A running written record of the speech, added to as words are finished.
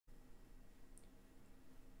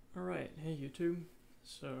Alright, hey YouTube.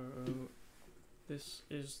 So, this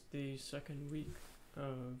is the second week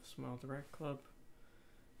of Smile Direct Club.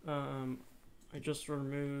 I just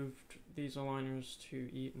removed these aligners to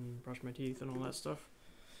eat and brush my teeth and all that stuff.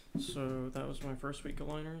 So that was my first week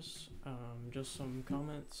aligners. Just some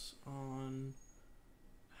comments on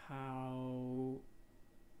how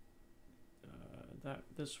that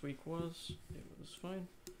this week was. It was fine.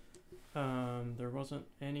 There wasn't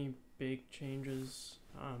any big changes.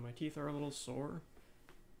 My teeth are a little sore,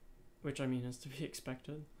 which I mean is to be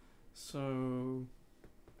expected. So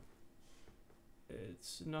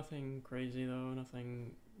it's nothing crazy though,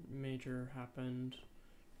 nothing major happened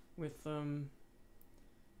with them.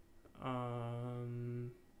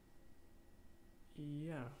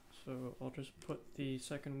 Yeah, so I'll just put the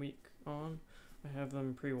second week on. I have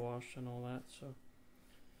them pre-washed and all that, so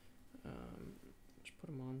just put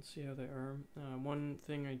them on, see how they are. One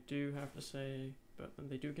thing I do have to say, but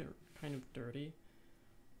they do get kind of dirty,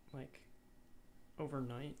 like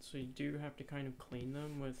overnight, so you do have to kind of clean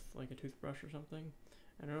them with like a toothbrush or something.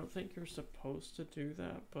 And I don't think you're supposed to do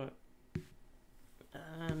that, but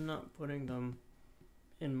I'm not putting them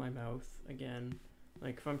in my mouth again.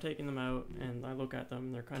 Like if I'm taking them out and I look at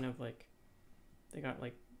them, they're kind of like, they got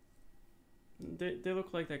like, they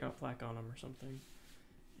look like they got plaque on them or something.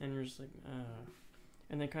 And you're just like,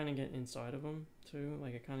 and they kind of get inside of them too.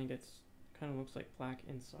 Like it kind of looks like plaque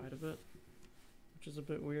inside of it, which is a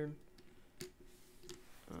bit weird.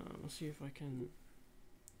 Let's see if I can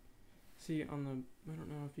see on the, I don't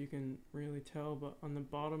know if you can really tell, but on the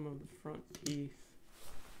bottom of the front teeth,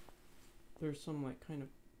 there's some like kind of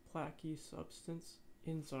plaquey substance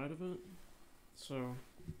inside of it. So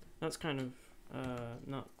that's kind of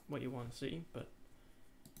not what you want to see, but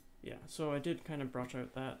yeah, so I did kind of brush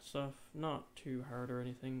out that stuff, not too hard or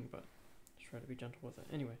anything, but just try to be gentle with it.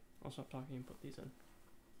 Anyway, I'll stop talking and put these in.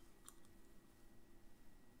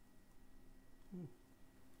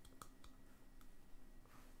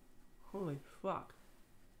 Holy fuck.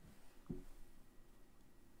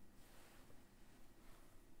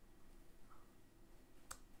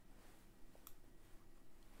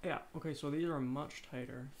 Yeah, okay, so these are much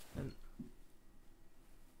tighter than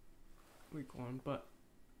week one, but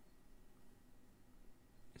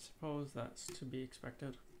I suppose that's to be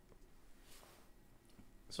expected.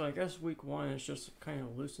 So I guess week one is just kind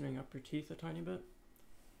of loosening up your teeth a tiny bit,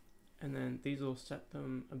 and then these will set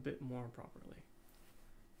them a bit more properly.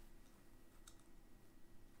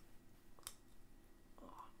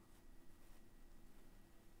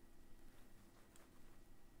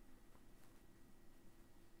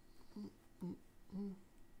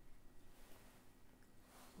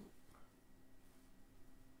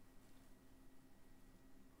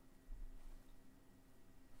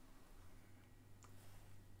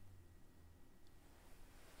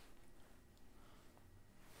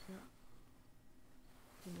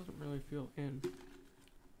 It doesn't really feel in.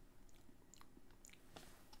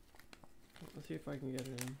 Let's see if I can get it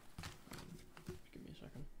in. Give me a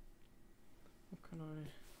second. What can I...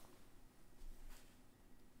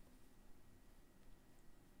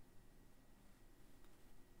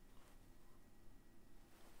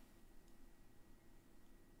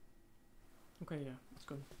 Okay, yeah, that's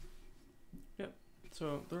good. Yep,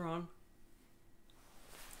 so they're on.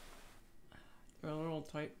 They're a little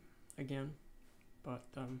tight again, but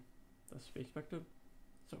that's to be expected.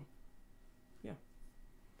 So, yeah.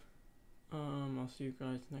 I'll see you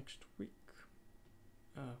guys next week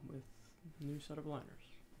with a new set of liners.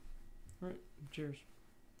 Alright, cheers.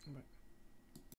 Bye.